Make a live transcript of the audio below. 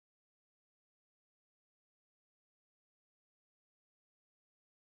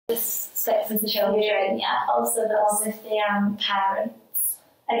Six with the children, yeah. Also the one with the parents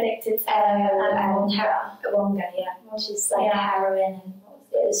addicted to heroin, which is like heroin, and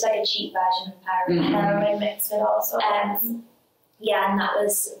it was like a cheap version of heroin mixed with all sorts. Yeah, and that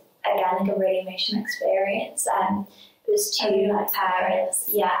was again like a really emotional experience. It was two parents,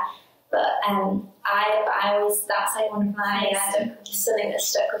 but I always, that's like one of my something that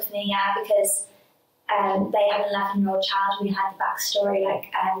stuck with me, because they had an 11-year-old child. We had the backstory,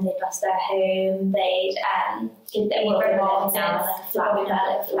 like they'd lost their home, they were living down like a flat with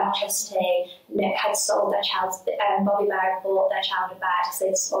electricity. Nick had sold their child. Bobbi Bear bought their child a bed, so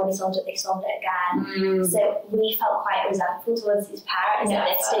they'd already sold it. They sold it again. So we felt quite resentful towards these parents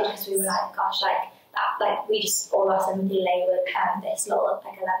at this stage, because we were like, gosh, we just all our sympathy lay with this little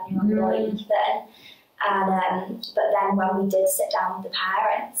 11-year-old boy, Ethan. And but then when we did sit down with the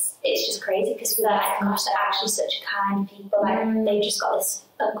parents, it's just crazy, because we were like, gosh, they're actually such kind people. Like they've just got this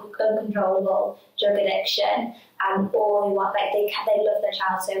uncontrollable drug addiction, and all they want, like they love their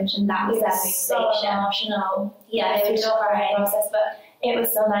child so much, and that was their motivation. So emotional, through the whole process. But it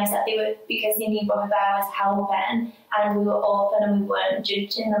was so nice that they were, because they knew Bobbi Bear was helping, and we were open and we weren't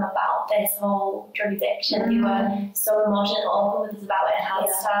judging them about this whole drug addiction. They were so emotional, open with us about it and how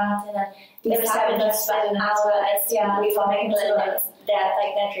it started, and they were sat with us for hours. We were making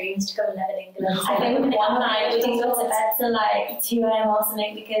their dreams to come and live in England. I think one night we didn't go to bed till like 2 a.m. or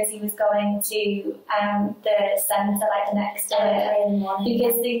something, because he was going to the centre like the next day in the morning.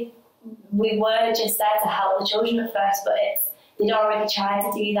 Because we were just there to help the children at first, but they'd already tried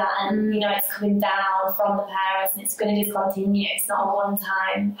to do that, and it's coming down from the parents, and it's going to just continue. It's not a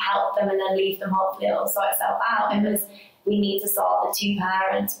one-time help them and then leave them. Hopefully it'll sort itself out. It was, we need to sort the two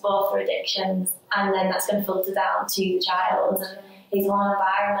parents, both for addictions, and then that's going to filter down to the child and his whole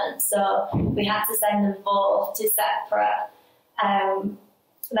environment. So we had to send them both to separate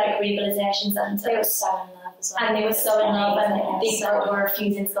rehabilitation centres. They were so in love as well. And they were so in love, and they were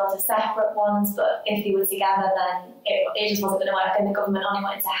refusing to go to separate ones, but if they were together, then it just wasn't going to work, and the government only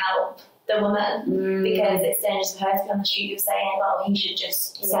wanted to help the woman, because it's dangerous for her to be on the street. You're saying, well, he should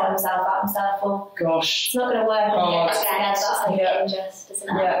just sort himself out himself. Well, gosh, it's not going to work. That's like dangerous, isn't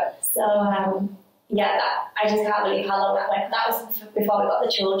it? So I just can't believe how long that went. That was before we got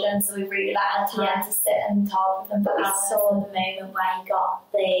the children, so we really had time to sit and talk with them. But we saw the moment where he got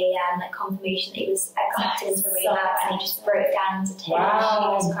the confirmation that he was accepted into rehab, and he just broke down to tears. He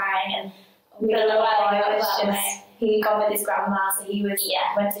was crying, and he got with his grandma, so he went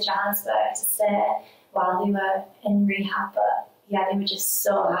to Johannesburg to stay while they were in rehab. But they were just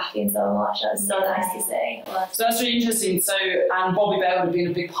so happy and so emotional. It was so nice to see. So that's really interesting. So, and Bobbi Bear would have been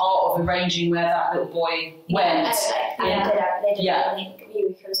a big part of arranging where that little boy went. They did everything. I think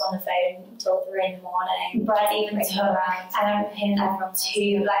he was on the phone until 3 in the morning. Brad even took him from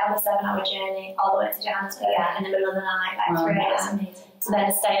 2, on a 7-hour journey all the way to Johannesburg in the middle of the night, 3 a.m. To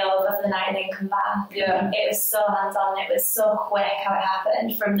then stay over for the night and then come back. It was so hands-on. It was so quick how it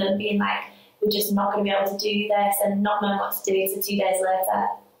happened, from them being like, we're just not going to be able to do this, and not knowing what to do. So 2 days later,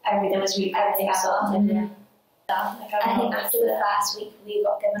 everything was sorted. I think after the first week, we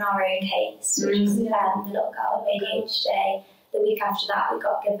got given our own case, which was the little girl with ADHD. The week after that, we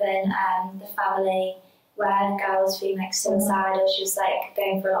got given the family, where the girl was feeling suicidal. She was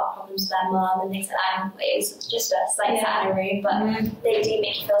going through a lot of problems with their mum, and things like that. It was just us sat in a room, but they do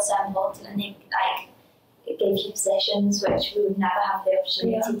make you feel so important, and they it gave you positions which we would never have the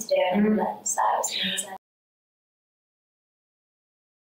opportunity to do in England. So that was amazing.